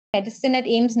Medicine at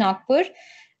AIIMS Nagpur.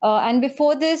 And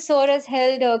before this, Sir has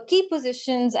held key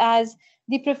positions as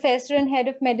the Professor and Head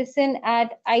of Medicine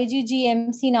at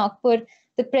IGGMC Nagpur,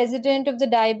 the President of the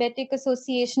Diabetic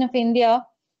Association of India,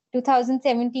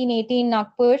 2017-18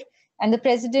 Nagpur, and the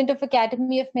President of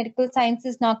Academy of Medical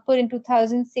Sciences Nagpur in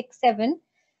 2006-7.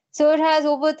 Sir has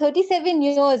over 37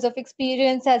 years of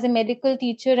experience as a medical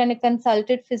teacher and a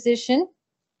consultant physician,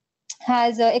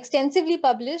 has extensively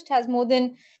published, has more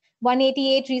than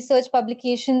 188 research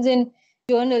publications in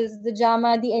journals, the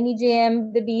JAMA, the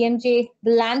NEJM, the BMJ,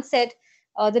 the Lancet,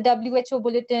 the WHO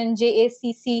Bulletin,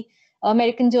 JACC,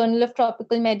 American Journal of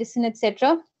Tropical Medicine,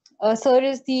 etc. Sir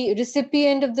is the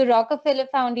recipient of the Rockefeller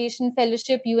Foundation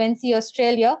Fellowship, UNC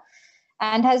Australia,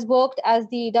 and has worked as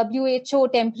the WHO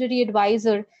temporary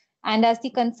advisor and as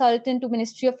the consultant to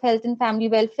Ministry of Health and Family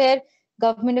Welfare,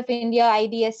 Government of India,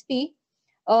 IDSP.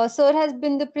 Sir has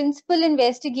been the principal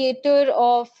investigator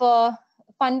of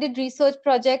funded research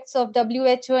projects of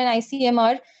WHO and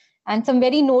ICMR, and some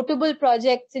very notable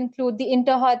projects include the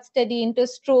Inter-Heart Study,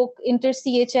 Inter-Stroke,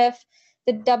 Inter-CHF,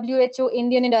 the WHO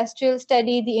Indian Industrial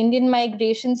Study, the Indian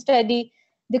Migration Study,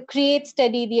 the CREATE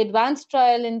Study, the Advanced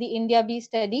Trial, and the India-B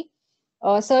Study.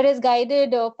 Sir has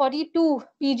guided 42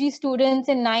 PG students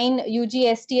and 9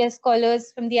 UG STS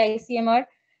scholars from the ICMR,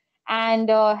 and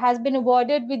has been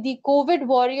awarded with the COVID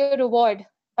Warrior Award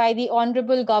by the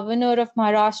Honorable Governor of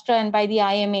Maharashtra and by the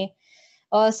IMA.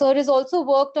 Sir has also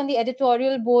worked on the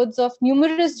editorial boards of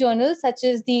numerous journals such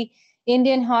as the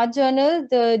Indian Heart Journal,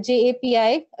 the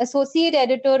JAPI, Associate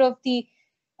Editor of the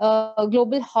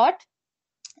Global Heart,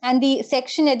 and the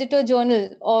Section Editor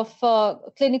Journal of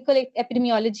Clinical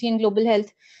Epidemiology and Global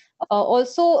Health.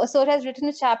 Also, Sir has written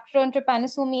a chapter on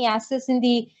trypanosomiasis in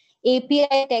the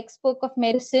API textbook of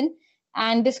medicine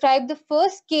and described the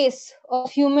first case of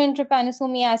human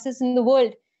trypanosomiasis in the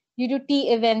world due to T.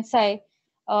 evensi.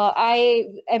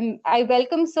 I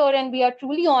welcome Sir, and we are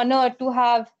truly honored to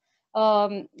have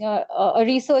a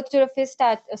researcher of his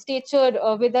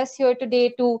stature with us here today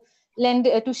to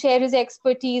share his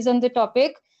expertise on the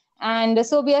topic. And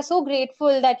so we are so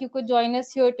grateful that you could join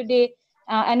us here today.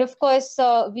 And of course,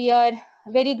 we are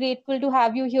very grateful to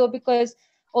have you here because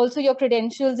also your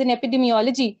credentials in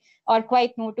epidemiology are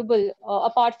quite notable,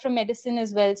 apart from medicine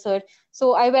as well, sir.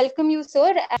 So I welcome you,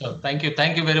 sir. Thank you.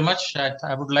 Thank you very much.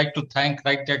 I would like to thank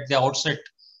right at the outset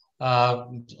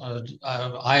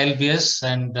ILBS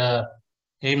and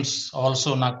AIIMS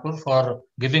also Nagpur for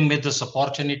giving me this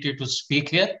opportunity to speak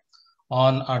here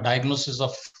on a diagnosis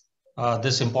of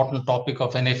this important topic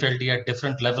of NAFLD at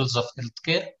different levels of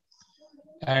healthcare.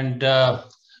 And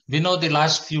we know the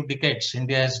last few decades,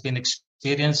 India has been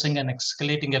experiencing an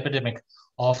escalating epidemic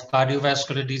of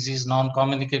cardiovascular disease,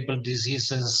 non-communicable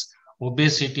diseases,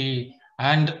 obesity,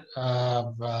 and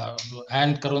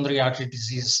coronary artery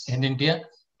disease in India,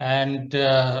 and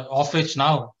of which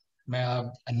now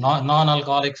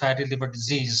non-alcoholic fatty liver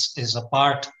disease is a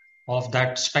part of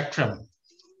that spectrum.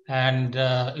 And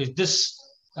this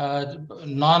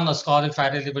non-alcoholic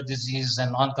fatty liver disease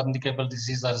and non-communicable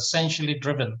disease are essentially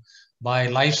driven by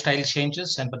lifestyle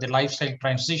changes and by the lifestyle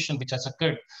transition which has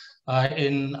occurred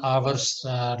in our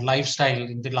lifestyle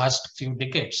in the last few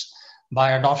decades,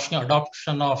 by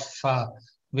adoption of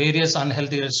various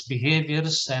unhealthy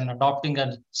behaviors and adopting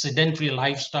a sedentary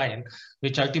lifestyle,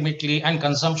 which ultimately, and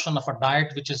consumption of a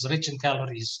diet which is rich in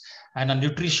calories, and a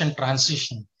nutrition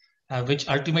transition, which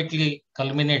ultimately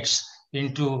culminates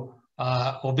into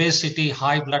obesity,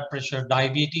 high blood pressure,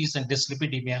 diabetes, and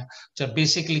dyslipidemia, which are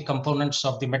basically components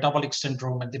of the metabolic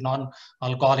syndrome and the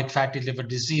non-alcoholic fatty liver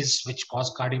disease, which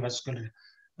cause cardiovascular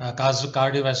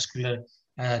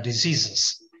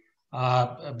diseases.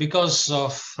 Because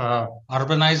of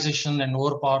urbanization and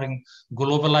overpowering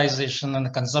globalization and the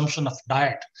consumption of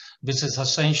diet, which is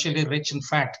essentially rich in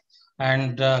fat,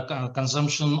 and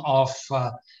consumption of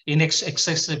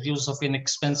excessive use of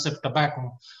inexpensive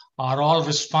tobacco, are all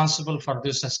responsible for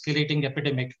this escalating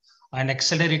epidemic and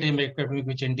accelerating epidemic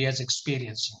which India is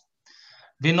experiencing.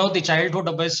 We know the childhood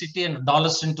obesity and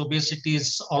adolescent obesity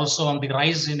is also on the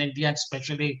rise in India,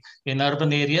 especially in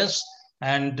urban areas.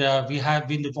 And we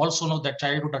also know that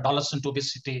childhood adolescent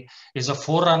obesity is a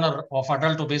forerunner of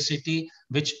adult obesity,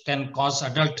 which can cause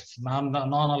adult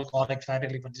non-alcoholic fatty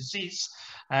liver disease,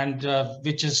 and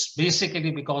which is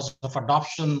basically because of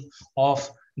adoption of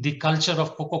the culture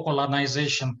of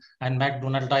Coca-Colanization and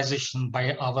McDonaldization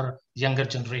by our younger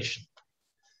generation.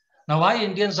 Now, why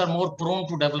Indians are more prone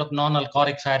to develop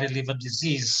non-alcoholic fatty liver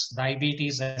disease,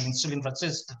 diabetes, and insulin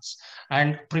resistance,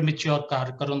 and premature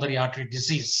coronary artery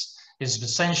disease is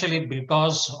essentially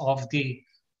because of the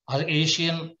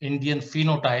Asian Indian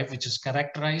phenotype, which is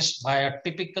characterized by a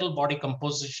typical body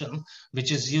composition,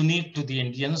 which is unique to the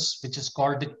Indians, which is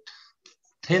called the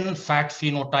thin fat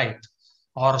phenotype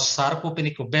or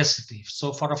sarcopenic obesity.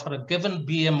 So for a given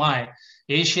BMI,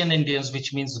 Asian Indians,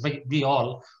 which means we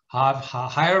all, have a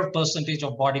higher percentage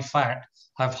of body fat,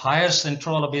 have higher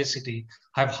central obesity,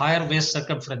 have higher waist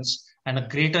circumference, and a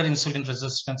greater insulin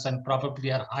resistance, and probably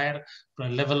a higher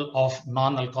level of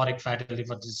non-alcoholic fatty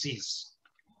liver disease.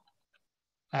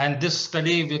 And this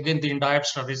study, again, the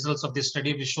in-depth results of this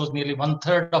study, which shows nearly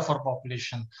 1/3 of our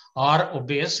population are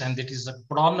obese, and it is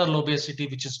abdominal obesity,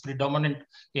 which is predominant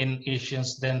in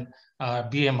Asians than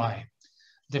BMI.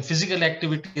 The physical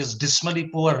activity is dismally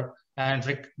poor, and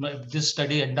this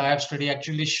study, in-depth study,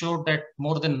 actually showed that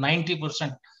more than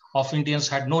 90% of Indians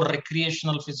had no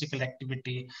recreational physical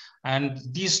activity. And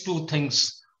these two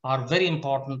things are very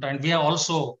important. And we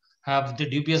also have the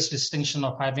dubious distinction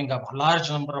of having a large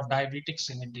number of diabetics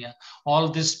in India, all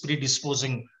this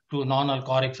predisposing to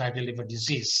non-alcoholic fatty liver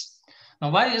disease. Now,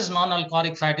 why is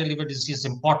non-alcoholic fatty liver disease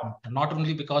important? Not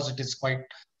only because it is quite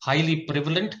highly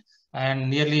prevalent, and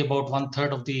nearly about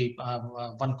 1/3 of the,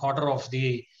 1/4 of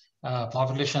the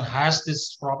population has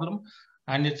this problem,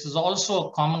 and it is also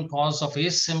a common cause of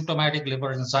asymptomatic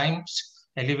liver enzymes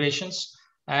elevations,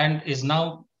 and is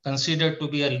now considered to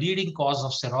be a leading cause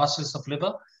of cirrhosis of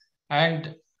liver.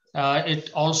 And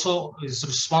it also is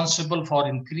responsible for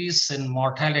increase in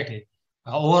mortality,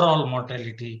 overall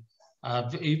mortality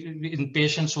in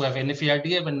patients who have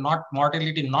NAFLD, but not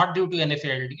mortality, not due to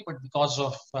NAFLD, but because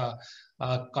of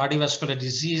cardiovascular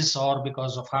disease or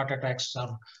because of heart attacks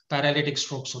or paralytic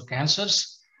strokes or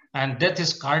cancers. And death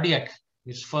is cardiac,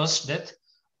 is first death,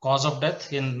 cause of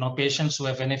death in patients who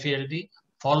have NAFLD,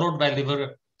 followed by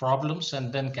liver problems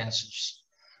and then cancers.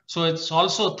 So it's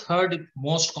also third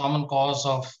most common cause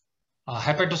of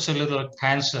hepatocellular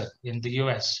cancer in the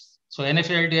US. So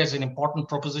NAFLD is an important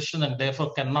proposition and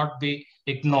therefore cannot be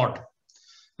ignored.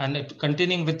 And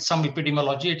continuing with some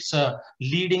epidemiology, it's a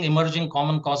leading emerging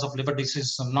common cause of liver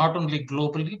disease, not only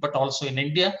globally, but also in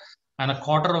India. And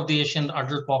 1/4 of the Asian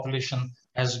adult population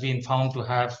has been found to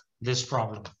have this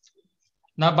problem.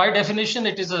 Now, by definition,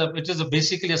 it is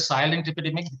basically a silent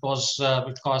epidemic because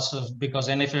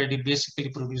NAFLD basically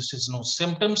produces no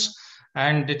symptoms,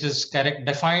 and it is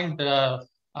defined.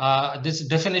 This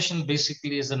definition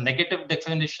basically is a negative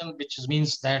definition, which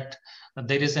means that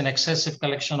there is an excessive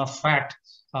collection of fat,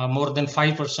 more than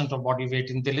 5% of body weight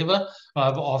in the liver,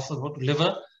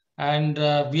 and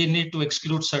we need to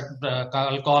exclude certain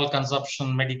alcohol consumption,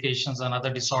 medications, and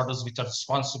other disorders which are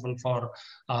responsible for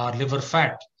liver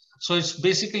fat. So it's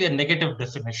basically a negative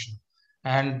definition.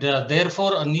 And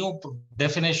therefore, a new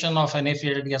definition of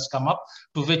NAFLD has come up,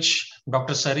 to which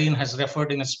Dr. Sareen has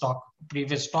referred in his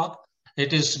previous talk.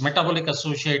 It is metabolic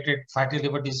associated fatty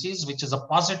liver disease, which is a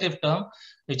positive term,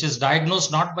 which is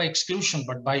diagnosed not by exclusion,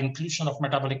 but by inclusion of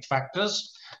metabolic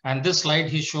factors. And this slide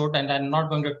he showed, and I'm not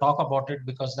going to talk about it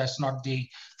because that's not the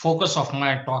focus of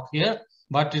my talk here,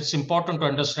 but it's important to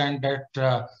understand that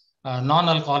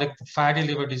non-alcoholic fatty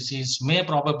liver disease may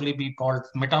probably be called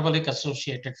metabolic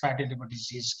associated fatty liver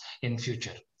disease in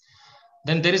future.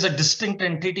 Then there is a distinct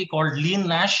entity called lean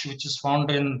NASH, which is found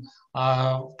in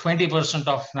 20%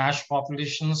 of NASH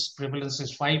populations. Prevalence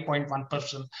is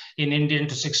 5.1% in India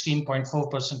to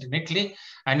 16.4% in Italy.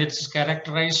 And it's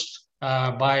characterized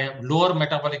by lower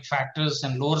metabolic factors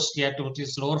and lower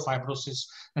steatosis, lower fibrosis,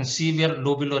 and severe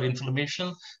lobular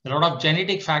inflammation. There are a lot of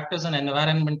genetic factors and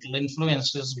environmental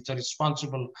influences which are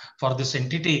responsible for this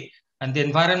entity. And the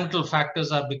environmental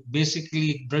factors are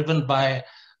basically driven by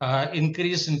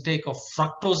increased intake of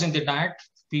fructose in the diet.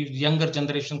 The younger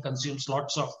generation consumes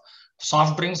lots of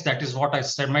soft drinks. That is what I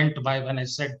meant by when I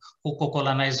said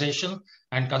Coca-Colanization,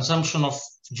 and consumption of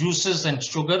juices and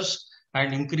sugars,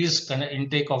 and increased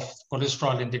intake of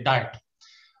cholesterol in the diet.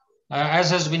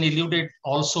 As has been alluded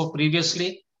also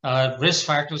previously, risk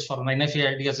factors for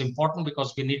NAFLD is important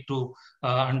because we need to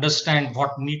understand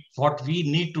what we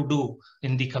need to do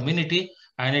in the community.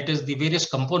 And it is the various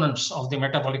components of the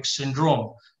metabolic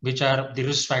syndrome, which are the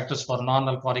risk factors for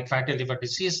non-alcoholic fatty liver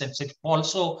disease. And it's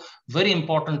also very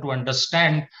important to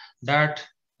understand that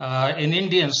in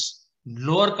Indians,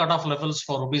 lower cutoff levels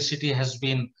for obesity have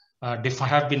been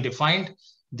defined.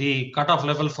 The cutoff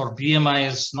level for BMI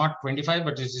is not 25,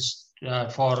 but it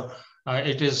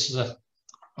is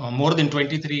more than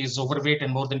 23 is overweight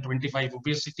and more than 25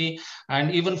 obesity.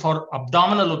 And even for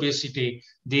abdominal obesity,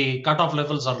 the cutoff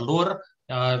levels are lower.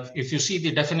 if you see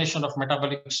the definition of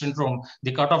metabolic syndrome,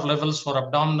 the cutoff levels for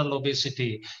abdominal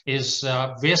obesity is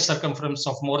waist circumference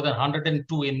of more than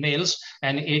 102 in males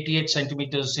and 88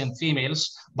 centimeters in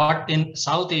females. But in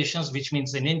South Asians, which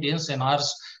means in Indians and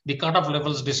ours, the cutoff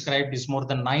levels described is more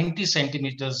than 90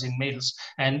 centimeters in males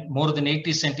and more than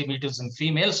 80 centimeters in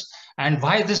females. And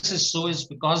why this is so is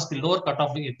because the lower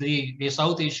cutoff, the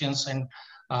South Asians and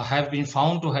have been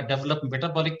found to have developed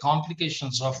metabolic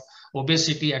complications of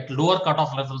obesity at lower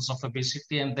cutoff levels of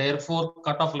obesity, and therefore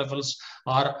cutoff levels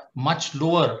are much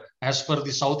lower as per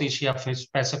the South Asia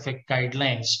Pacific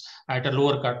guidelines. At a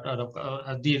lower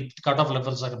the cutoff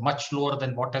levels are much lower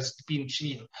than what has been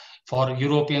seen for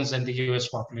Europeans and the US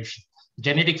population.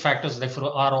 Genetic factors,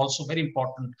 therefore, are also very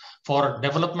important for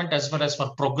development as well as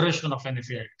for progression of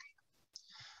NAFLD.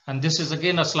 And this is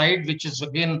again a slide which is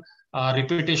again a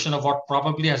repetition of what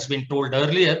probably has been told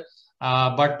earlier.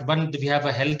 But when we have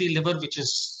a healthy liver, which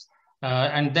is,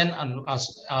 and then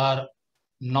our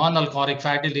non-alcoholic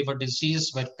fatty liver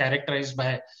disease were characterized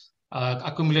by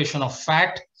accumulation of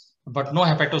fat, but no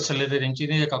hepatocellular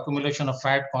injury. Accumulation of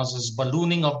fat causes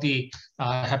ballooning of the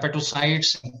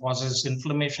hepatocytes, and causes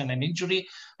inflammation and injury,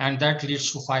 and that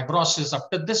leads to fibrosis. Up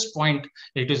to this point,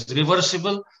 it is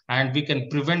reversible, and we can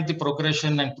prevent the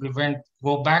progression and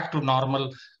go back to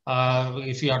normal.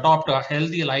 If you adopt a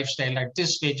healthy lifestyle at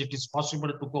this stage, it is possible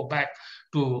to go back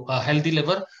to a healthy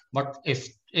liver. But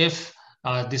if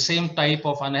the same type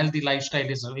of unhealthy lifestyle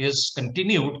is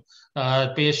continued,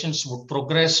 patients would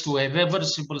progress to a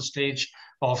reversible stage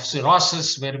of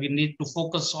cirrhosis, where we need to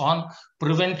focus on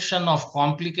prevention of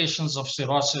complications of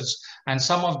cirrhosis. And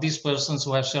some of these persons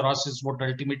who have cirrhosis would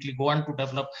ultimately go on to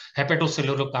develop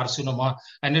hepatocellular carcinoma.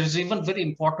 And it is even very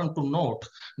important to note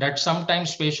that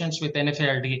sometimes patients with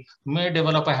NAFLD may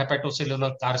develop a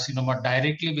hepatocellular carcinoma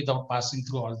directly without passing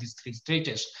through all these three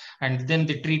stages. And then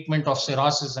the treatment of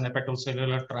cirrhosis and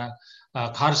hepatocellular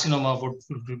carcinoma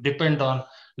would depend on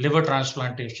liver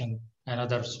transplantation and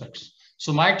other aspects.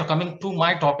 So coming to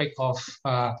my topic of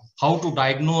how to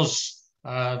diagnose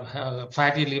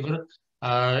fatty liver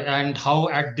and how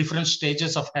at different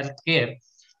stages of healthcare,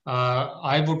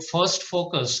 I would first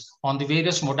focus on the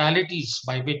various modalities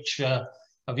by which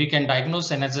we can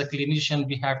diagnose. And as a clinician,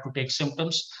 we have to take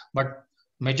symptoms, but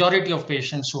majority of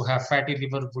patients who have fatty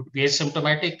liver would be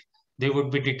asymptomatic. They would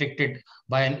be detected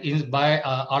by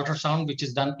ultrasound, which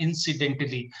is done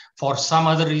incidentally for some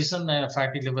other reason, and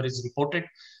fatty liver is reported.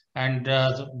 And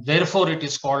therefore, it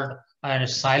is called a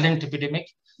silent epidemic.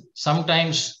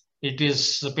 Sometimes it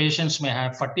is the patients may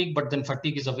have fatigue, but then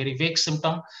fatigue is a very vague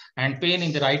symptom, and pain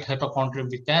in the right hypochondrium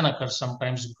can occur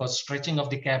sometimes because stretching of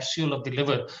the capsule of the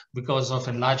liver because of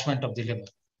enlargement of the liver.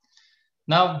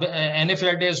 Now,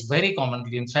 NAFLD is very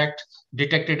commonly, in fact,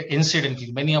 detected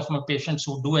incidentally. Many of my patients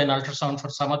who do an ultrasound for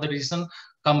some other reason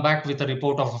come back with a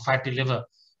report of a fatty liver.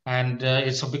 And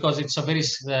it's because it's a very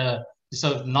it's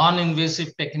a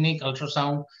non-invasive technique,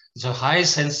 ultrasound. It's a high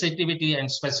sensitivity and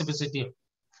specificity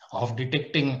of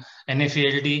detecting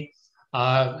NAFLD.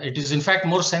 It is in fact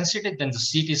more sensitive than the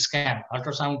CT scan.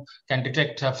 Ultrasound can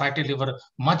detect fatty liver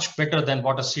much better than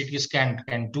what a CT scan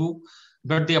can do.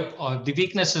 But the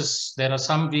weaknesses, there are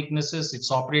some weaknesses.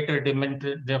 It's operator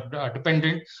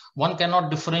dependent. One cannot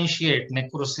differentiate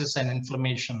necrosis and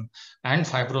inflammation and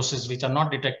fibrosis, which are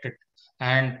not detected.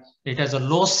 And it has a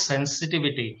low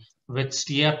sensitivity with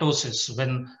steatosis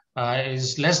when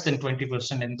is less than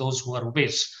 20% in those who are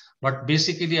obese. But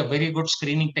basically a very good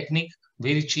screening technique,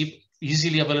 very cheap,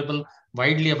 easily available,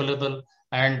 widely available,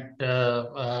 and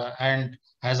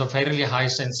has a fairly high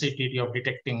sensitivity of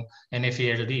detecting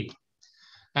NAFLD.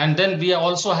 And then we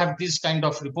also have these kind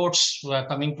of reports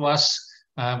coming to us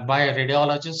by a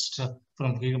radiologist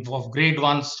of grade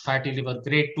 1 fatty liver,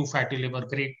 grade 2 fatty liver,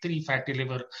 grade 3 fatty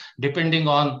liver, depending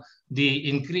on the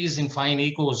increase in fine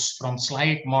echos from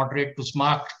slight, moderate to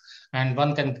marked. And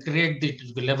one can grade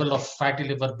the level of fatty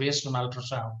liver based on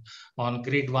ultrasound on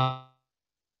grade 1.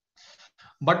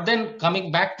 But then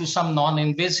coming back to some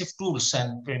non-invasive tools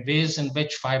and ways in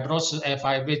which fibrosis,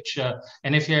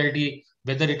 NAFLD,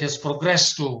 whether it has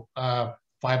progressed to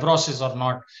fibrosis or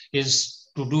not, is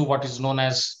to do what is known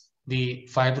as the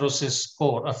fibrosis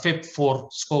score, a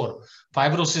FIB-4 score.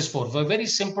 Fibrosis score, a very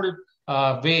simple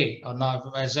way,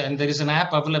 and there is an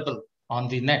app available on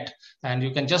the net, and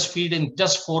you can just feed in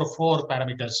just four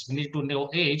parameters. We need to know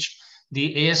age,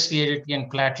 the AST, ALT, and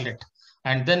platelet.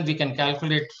 And then we can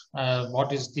calculate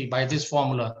what is by this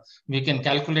formula, we can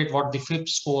calculate what the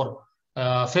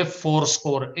FIB-4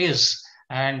 score is.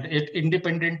 And it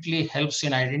independently helps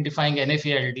in identifying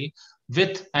NAFLD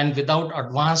with and without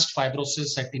advanced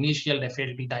fibrosis at initial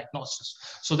NAFLD diagnosis.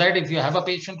 So that if you have a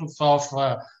patient of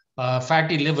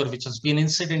fatty liver, which has been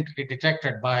incidentally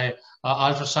detected by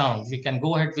ultrasound, we can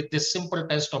go ahead with this simple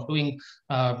test of doing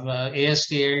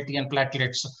AST, ALT, and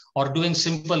platelets, or doing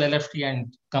simple LFT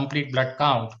and complete blood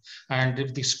count. And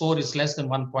if the score is less than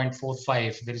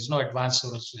 1.45, there is no advanced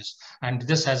cirrhosis, and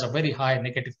this has a very high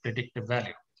negative predictive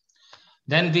value.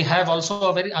 Then we have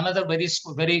also another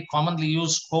very commonly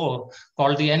used score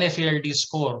called the NAFLD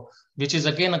score, which is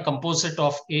again a composite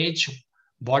of age,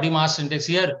 body mass index.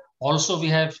 Here also we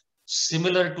have,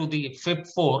 similar to the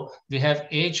FIB4, we have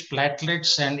age,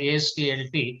 platelets, and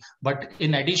AST/ALT. But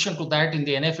in addition to that, in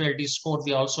the NAFLD score,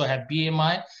 we also have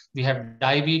BMI, we have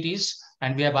diabetes,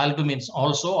 and we have albumins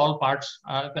also. All parts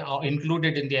are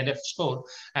included in the NF score.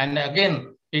 And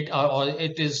again, it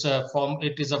is a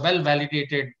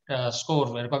well-validated score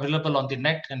available on the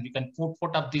net, and you can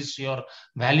put up your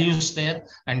values there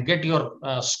and get your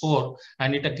score.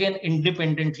 And it again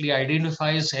independently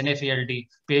identifies NAFLD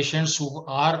patients who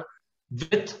are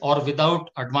with or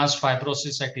without advanced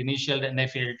fibrosis at initial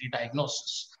NAFLD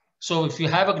diagnosis. So if you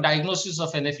have a diagnosis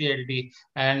of NAFLD,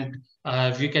 and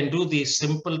we can do the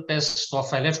simple test of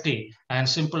LFT and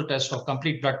simple test of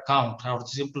complete blood count or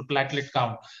simple platelet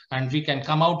count, and we can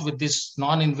come out with this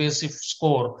non-invasive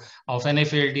score of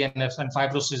NAFLD and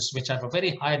fibrosis, which have a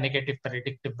very high negative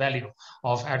predictive value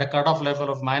of, at a cutoff level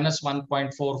of minus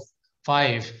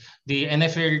 1.45, the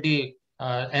NAFLD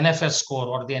NFS score,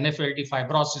 or the NAFLD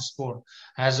fibrosis score,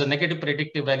 has a negative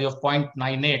predictive value of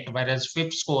 0.98, whereas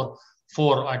FIB score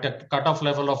 4 at a cutoff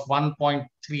level of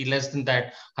 1.3, less than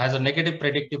that, has a negative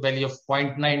predictive value of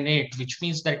 0.98, which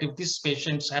means that if these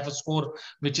patients have a score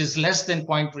which is less than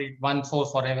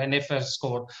 0.14 for an NFS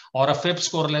score, or a FIB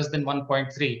score less than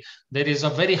 1.3, there is a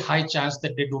very high chance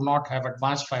that they do not have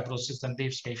advanced fibrosis, and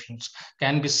these patients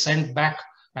can be sent back,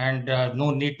 and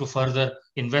no need to further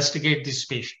investigate these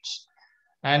patients.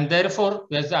 And therefore,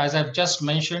 as I've just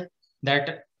mentioned,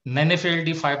 that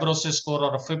NAFLD fibrosis score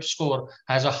or a FIB score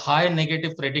has a high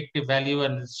negative predictive value,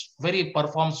 and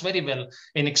performs very well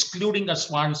in excluding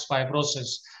advanced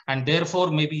fibrosis, and therefore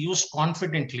may be used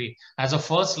confidently as a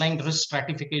first-line risk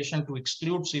stratification to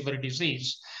exclude severe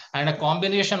disease. And a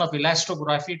combination of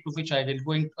elastography, to which I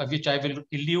will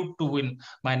allude to in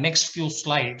my next few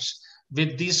slides,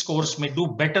 with these scores may do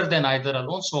better than either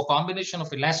alone. So a combination of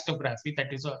elastography,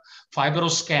 that is a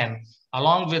fibroscan,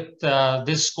 along with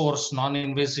this scores,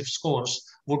 non-invasive scores,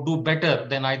 would do better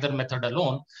than either method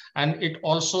alone. And it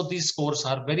also, these scores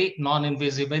are very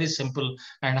non-invasive, very simple,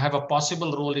 and have a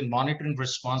possible role in monitoring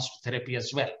response to therapy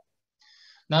as well.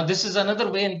 Now, this is another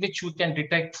way in which we can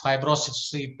detect fibrosis.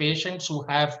 See, patients who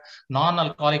have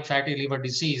non-alcoholic fatty liver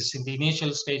disease in the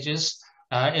initial stages,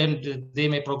 and they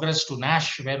may progress to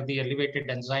NASH, where the elevated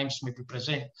enzymes may be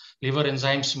present, liver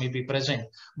enzymes may be present.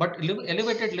 But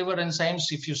elevated liver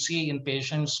enzymes, if you see in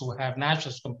patients who have NASH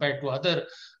as compared to other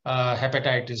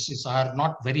hepatitis, are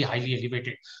not very highly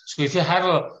elevated. So if you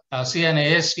have say an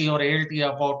AST or ALT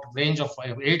about range of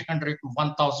 800 to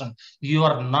 1000, you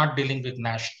are not dealing with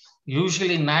NASH.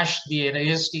 Usually NASH, the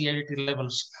AST, ALT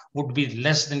levels would be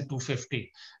less than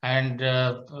 250.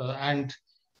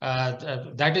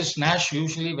 That is NASH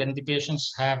usually when the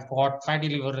patients have got fatty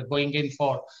liver going in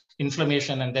for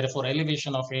inflammation, and therefore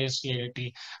elevation of AST, ALT.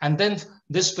 And then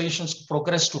this patients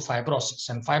progress to fibrosis,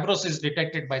 and fibrosis is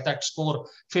detected by that score,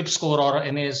 FIB score or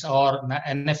NAS or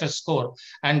NFS score.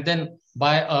 And then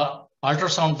by a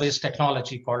ultrasound-based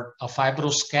technology called a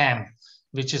fibroscan,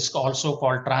 which is also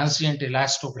called transient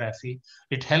elastography,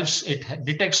 it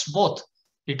detects both.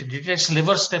 It detects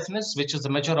liver stiffness, which is a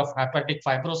measure of hepatic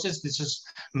fibrosis. This is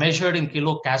measured in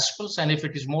kilopascals, and if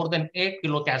it is more than 8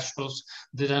 kilopascals,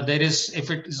 there is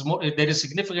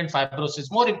significant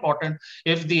fibrosis. More important,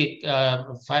 if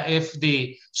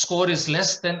the score is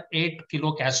less than 8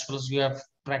 kilopascals, you have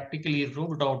practically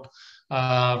ruled out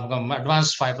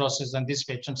advanced fibrosis, and these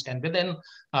patients can be then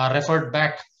referred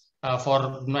back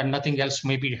for nothing else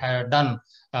may be done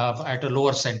at a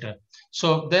lower center.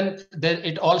 So then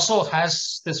it also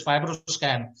has, this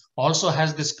fibroscan also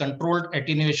has this controlled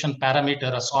attenuation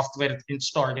parameter, a software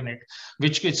installed in it,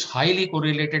 which is highly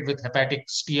correlated with hepatic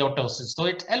steatosis. So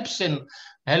it helps in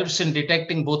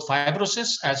detecting both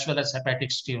fibrosis as well as hepatic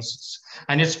steatosis.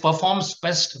 And it performs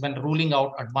best when ruling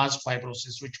out advanced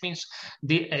fibrosis, which means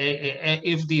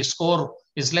if the score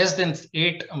is less than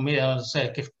 8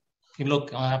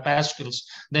 kilopascals,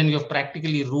 then you have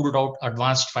practically ruled out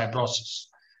advanced fibrosis.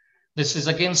 This is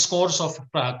again scores of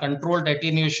controlled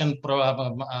attenuation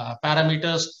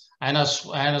parameters, and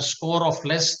a score of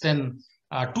less than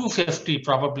 250,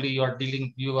 probably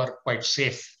you are quite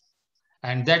safe.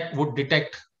 And that would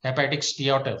detect hepatic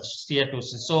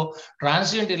steatosis. So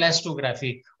transient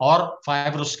elastography or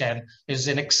fibroscan is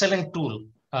an excellent tool,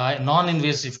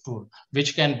 non-invasive tool,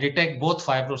 which can detect both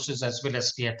fibrosis as well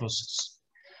as steatosis.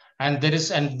 And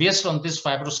based on this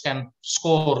fibroscan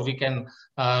score, we can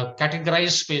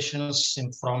categorize patients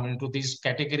into these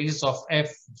categories of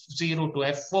F0 to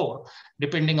F4,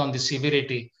 depending on the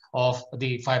severity of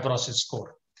the fibrosis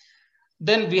score.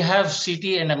 Then we have CT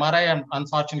and MRI, and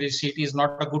unfortunately, CT is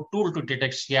not a good tool to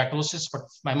detect steatosis, but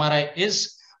MRI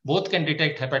is. Both can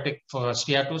detect hepatic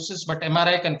steatosis, but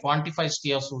MRI can quantify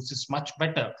steatosis much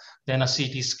better than a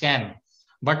CT scan.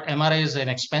 But MRI is an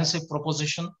expensive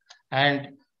proposition, and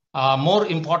more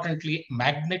importantly,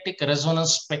 magnetic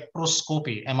resonance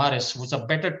spectroscopy, MRS, was a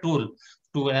better tool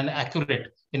to an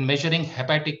accurate in measuring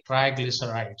hepatic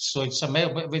triglycerides. So it's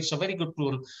a very good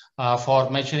tool for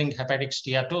measuring hepatic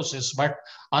steatosis, but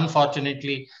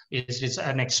unfortunately, it is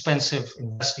an expensive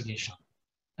investigation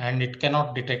and it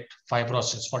cannot detect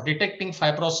fibrosis. For detecting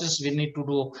fibrosis, we need to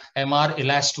do MR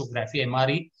elastography,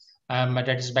 MRE,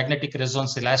 that is magnetic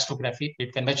resonance elastography.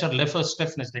 It can measure liver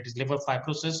stiffness, that is liver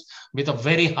fibrosis, with a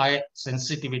very high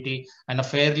sensitivity and a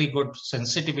fairly good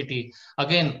sensitivity.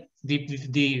 Again,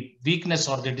 the weakness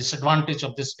or the disadvantage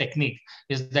of this technique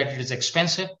is that it is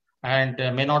expensive and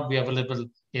may not be available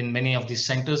in many of these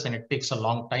centers, and it takes a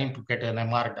long time to get an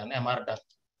MR done.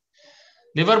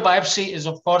 Liver biopsy is,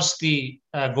 of course, the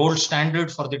gold standard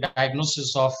for the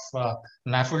diagnosis of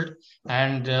NAFLD,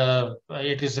 and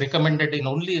it is recommended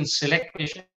only in select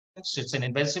patients. It's an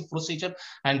invasive procedure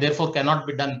and therefore cannot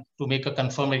be done to make a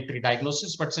confirmatory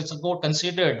diagnosis, but it's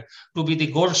considered to be the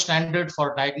gold standard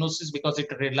for diagnosis because it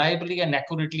reliably and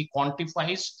accurately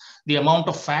quantifies the amount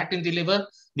of fat in the liver,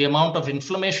 the amount of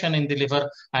inflammation in the liver,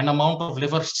 and amount of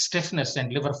liver stiffness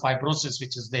and liver fibrosis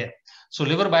which is there. So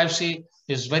liver biopsy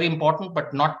is very important,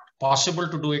 but not possible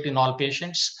to do it in all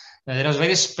patients. There are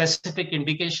very specific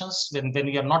indications when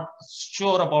you're not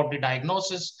sure about the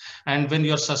diagnosis and when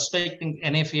you're suspecting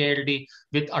NAFLD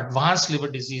with advanced liver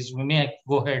disease, we may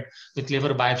go ahead with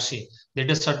liver biopsy. The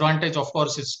disadvantage, of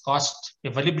course, is cost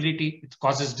availability. It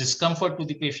causes discomfort to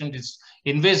the patient. It's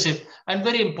invasive and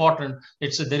very important.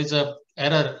 There is a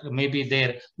error maybe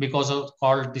there because of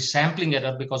called the sampling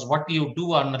error, because what you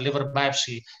do on a liver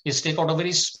biopsy is take out a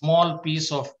very small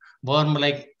piece of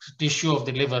worm-like tissue of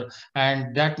the liver,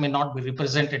 and that may not be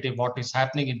representative of what is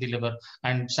happening in the liver,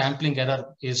 and sampling error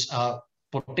is a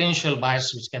potential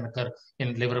bias which can occur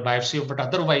in liver biopsy, but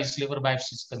otherwise liver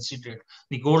biopsy is considered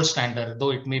the gold standard,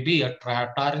 though it may be a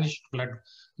tarnished blood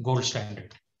gold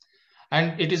standard.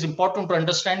 And it is important to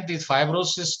understand the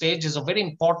fibrosis stage is a very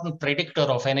important predictor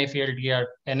of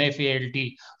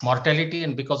NAFLD mortality.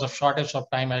 And because of shortage of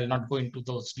time, I will not go into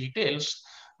those details.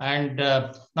 And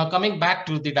now coming back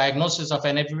to the diagnosis of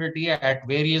NAFLD at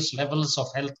various levels of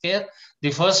healthcare, the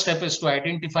first step is to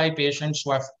identify patients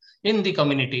who are in the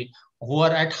community who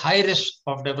are at high risk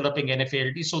of developing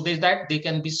NAFLD, so that they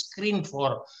can be screened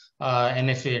for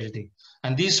NAFLD.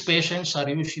 And these patients are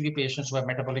usually patients who have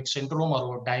metabolic syndrome or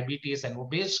who have diabetes and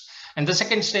obese. And the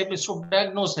second step is to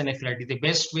diagnose NAFLD. The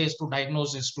best ways to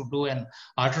diagnose is to do an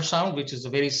ultrasound, which is a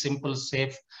very simple,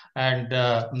 safe, and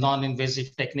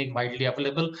non-invasive technique widely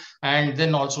available. And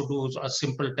then also do a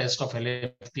simple test of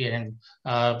LFT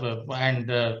and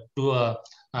do a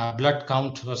blood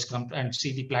count and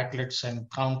see the platelets and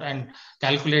count and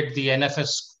calculate the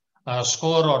NFS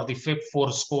score or the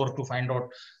FIB4 score to find out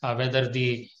whether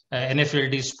the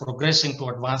NAFLD is progressing to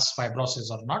advanced fibrosis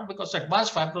or not, because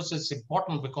advanced fibrosis is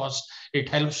important because it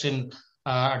helps in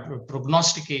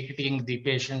prognosticating the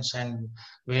patients and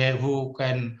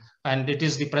and it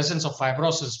is the presence of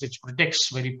fibrosis which predicts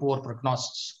very poor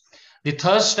prognosis. The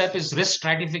third step is risk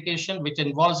stratification, which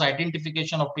involves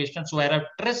identification of patients who are at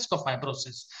risk of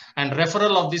fibrosis and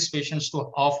referral of these patients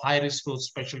of high risk to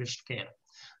specialist care.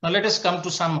 Now let us come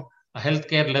to some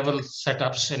healthcare level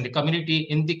setups in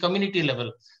the community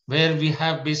level, where we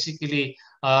have basically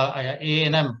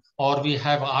A&M, or we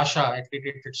have ASHA,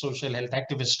 accredited social health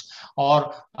activist,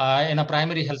 or in a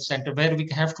primary health center, where we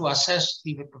have to assess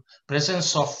the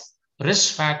presence of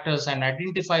risk factors and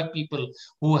identify people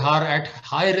who are at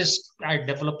high risk at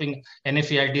developing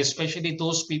NAFLD, especially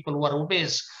those people who are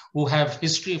obese, who have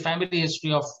family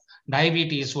history of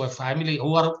diabetes, who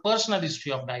are personal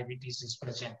history of diabetes is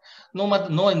present.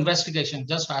 No investigation,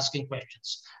 just asking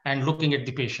questions and looking at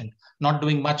the patient, not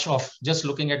doing much of just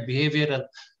looking at behavioral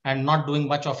and not doing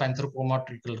much of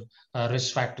anthropometrical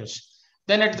risk factors.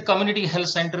 Then at the community health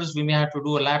centers, we may have to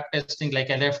do a lab testing like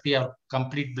LFT or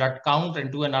complete blood count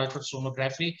and do an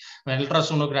ultrasonography. An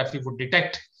ultrasonography would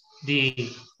detect the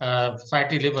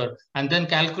fatty liver, and then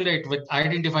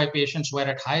identify patients who are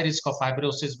at high risk of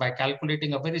fibrosis by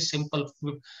calculating a very simple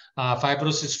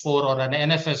fibrosis score, or an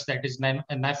NFS, that is a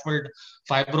NAFLD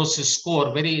fibrosis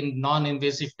score, very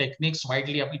non-invasive techniques.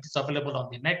 Widely, it is available on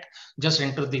the net. Just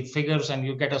enter the figures and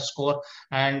you get a score.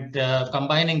 And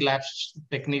combining lab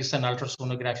techniques and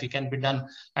ultrasonography can be done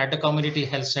at the community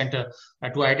health center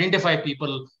to identify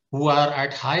people who are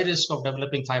at high risk of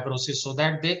developing fibrosis, so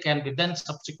that they can be then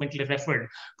subsequently referred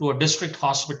to a district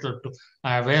hospital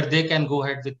where they can go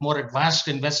ahead with more advanced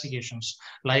investigations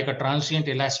like a transient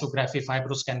elastography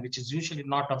fibroscan, which is usually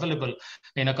not available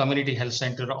in a community health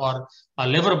center, or a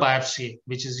liver biopsy,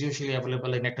 which is usually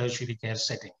available in a tertiary care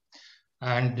setting.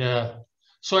 And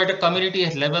so at a community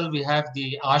level, we have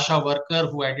the ASHA worker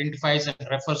who identifies and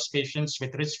refers patients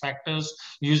with risk factors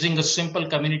using a simple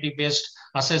community-based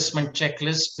assessment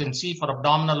checklist. And see, for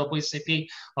abdominal obesity,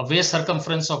 a waist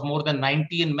circumference of more than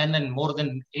 90 in men and more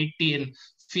than 80 in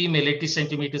female, 80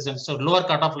 centimeters, and so lower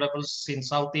cutoff levels in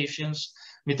South Asians,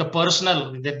 with a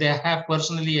personal, that they have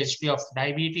personally history of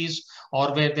diabetes,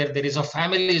 or where there is a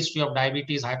family history of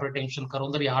diabetes, hypertension,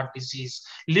 coronary heart disease,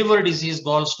 liver disease,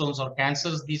 gallstones, or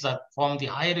cancers. These are from the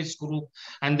high risk group,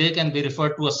 and they can be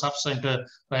referred to a sub-center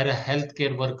where a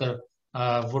healthcare worker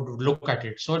would look at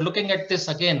it. So looking at this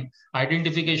again,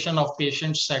 identification of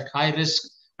patients at high risk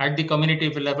at the community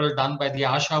level done by the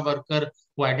ASHA worker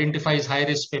who identifies high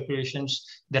risk patients,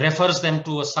 they refers them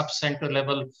to a sub-center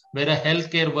level where a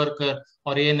healthcare worker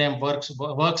or ANM works,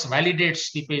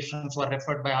 validates the patients who are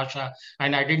referred by ASHA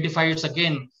and identifies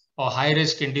again high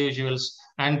risk individuals.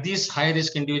 And these high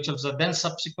risk individuals are then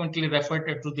subsequently referred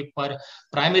to the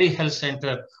primary health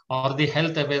center or the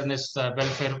health awareness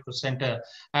welfare center,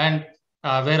 and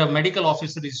where a medical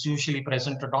officer is usually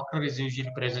present, a doctor is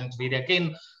usually present, where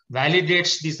again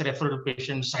validates these referral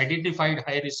patients, identified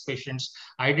high risk patients,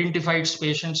 identifies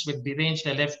patients with deranged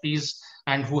LFTs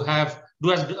and who have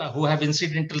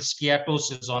incidental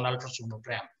steatosis on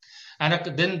ultrasonogram.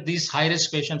 And then these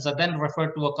high-risk patients are then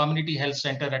referred to a community health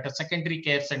center at a secondary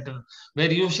care center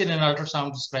where usually an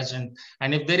ultrasound is present.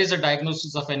 And if there is a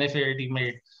diagnosis of NAFLD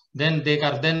made, then they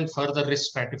are then further risk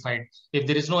stratified. If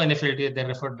there is no NAFLD, they're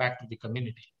referred back to the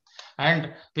community.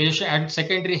 And patient and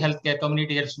secondary healthcare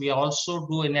community health, we also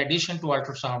do, in addition to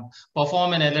ultrasound,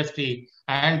 perform an LFT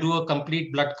and do a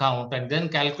complete blood count, and then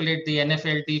calculate the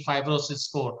NAFLD fibrosis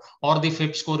score or the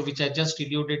FIB score, which I just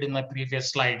alluded in my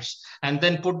previous slides, and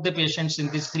then put the patients in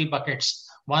these three buckets.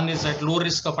 One is at low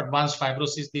risk of advanced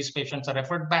fibrosis. These patients are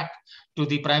referred back to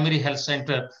the primary health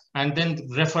center and then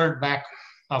referred back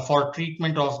for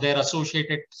treatment of their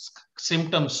associated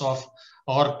symptoms of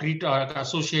or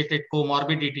associated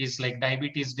comorbidities like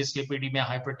diabetes, dyslipidemia,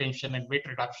 hypertension, and weight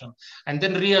reduction, and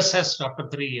then reassessed after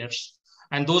 3 years.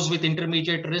 And those with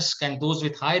intermediate risk and those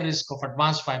with high risk of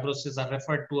advanced fibrosis are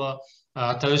referred to a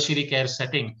tertiary care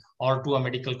setting or to a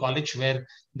medical college where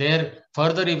their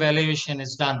further evaluation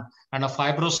is done and a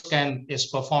fibroscan is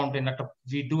performed.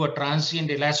 We do a transient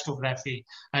elastography,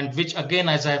 and which again,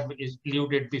 as I've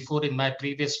alluded before in my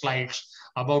previous slides,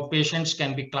 about patients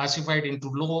can be classified into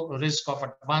low risk of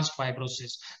advanced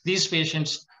fibrosis. These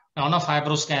patients on a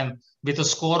fibroscan with a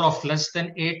score of less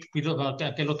than 8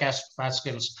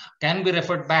 kilopascals can be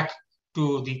referred back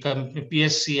to the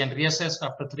PSC and reassessed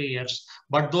after 3 years.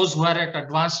 But those who are at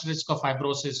advanced risk of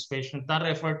fibrosis patients are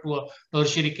referred to a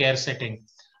tertiary care setting.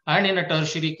 And in a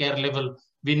tertiary care level,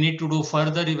 we need to do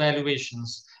further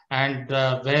evaluations, and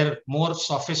where more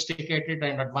sophisticated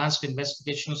and advanced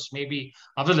investigations may be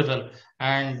available.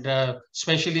 And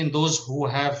especially in those who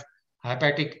have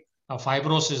hepatic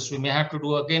fibrosis, we may have to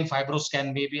do again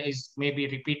fibroscan, may be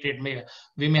repeated.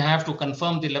 We may have to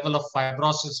confirm the level of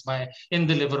fibrosis in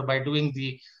the liver by doing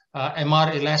the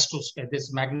MR elastography,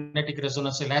 this magnetic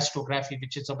resonance elastography,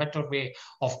 which is a better way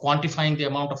of quantifying the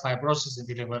amount of fibrosis in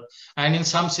the liver. And in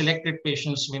some selected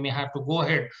patients, we may have to go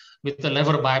ahead with the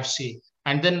liver biopsy.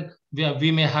 And then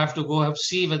we may have to go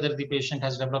see whether the patient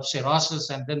has developed cirrhosis,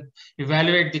 and then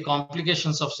evaluate the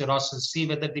complications of cirrhosis, see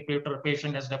whether the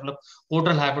patient has developed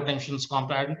portal hypertension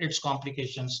and its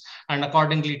complications, and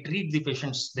accordingly treat the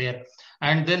patients there.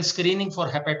 And then screening for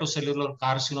hepatocellular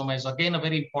carcinoma is again a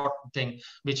very important thing,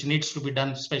 which needs to be done,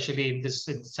 especially in this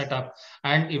setup.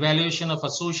 And evaluation of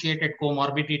associated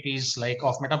comorbidities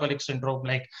of metabolic syndrome,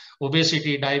 like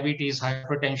obesity, diabetes,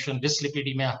 hypertension,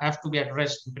 dyslipidemia, have to be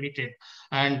addressed and treated.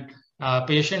 And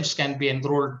patients can be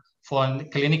enrolled for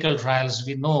clinical trials.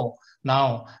 We know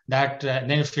now that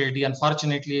NAFLD,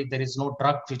 unfortunately, there is no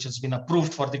drug which has been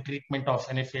approved for the treatment of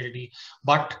NAFLD,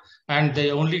 and the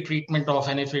only treatment of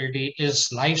NAFLD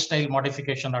is lifestyle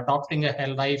modification, adopting a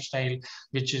health lifestyle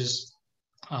which is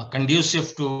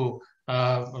conducive to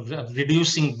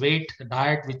reducing weight.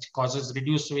 Diet which causes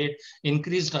reduced weight.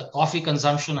 Increased coffee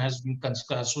consumption has been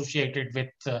associated with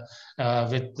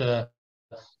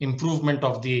improvement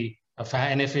of the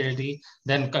NAFLD.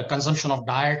 Then consumption of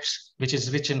diets which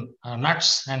is rich in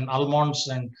nuts and almonds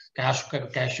and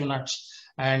cashew nuts.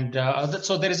 And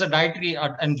so there is a dietary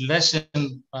and less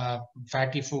in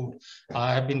fatty food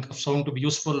have been shown to be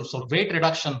useful. So weight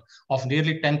reduction of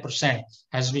nearly 10%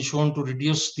 has been shown to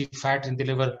reduce the fat in the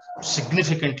liver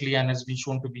significantly and has been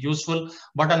shown to be useful.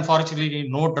 But unfortunately,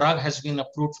 no drug has been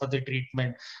approved for the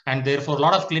treatment, and therefore a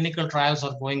lot of clinical trials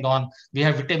are going on. We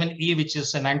have vitamin E, which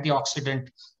is an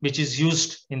antioxidant, which is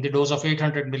used in the dose of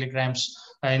 800 milligrams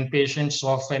in patients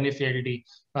of NAFLD.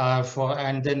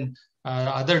 And then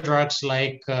other drugs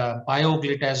like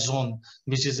pioglitazone,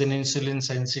 which is an insulin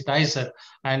sensitizer.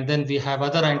 And then we have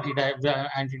other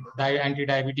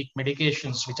anti-diabetic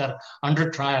medications which are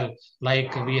under trial,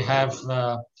 like we have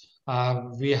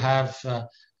GLP-1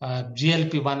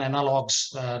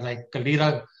 analogs like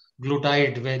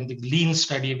liraglutide, when the lean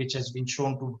study, which has been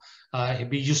shown to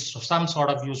be used some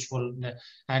sort of useful.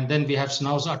 And then we have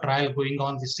now a trial going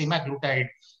on with semaglutide,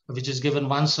 which is given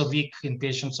once a week in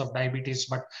patients of diabetes.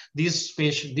 But these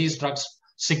drugs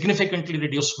significantly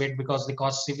reduce weight because they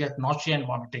cause severe nausea and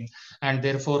vomiting, and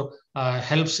therefore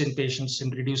helps in patients in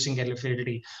reducing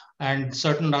NAFLD. And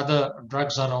certain other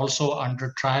drugs are also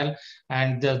under trial,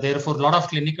 and therefore a lot of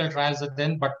clinical trials are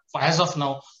then. But as of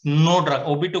now, no drug.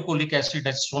 Obeticholic acid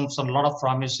has shown a lot of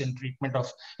promise in treatment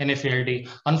of NAFLD.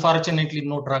 Unfortunately,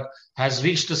 no drug has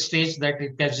reached a stage that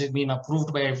it has been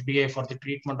approved by FDA for the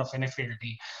treatment of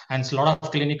NAFLD, and a lot of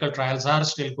clinical trials are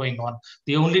still going on.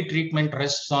 The only treatment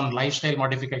rests on lifestyle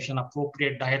modification,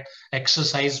 appropriate diet,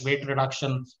 exercise, weight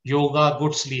reduction, yoga,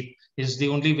 good sleep is the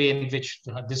only way in which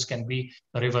this can be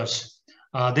reversed.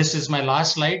 This is my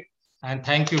last slide, and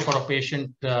thank you for a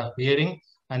patient hearing.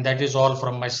 And that is all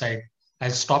from my side.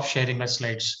 I'll stop sharing my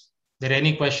slides. If there are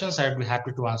any questions, I'd be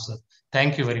happy to answer.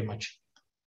 Thank you very much.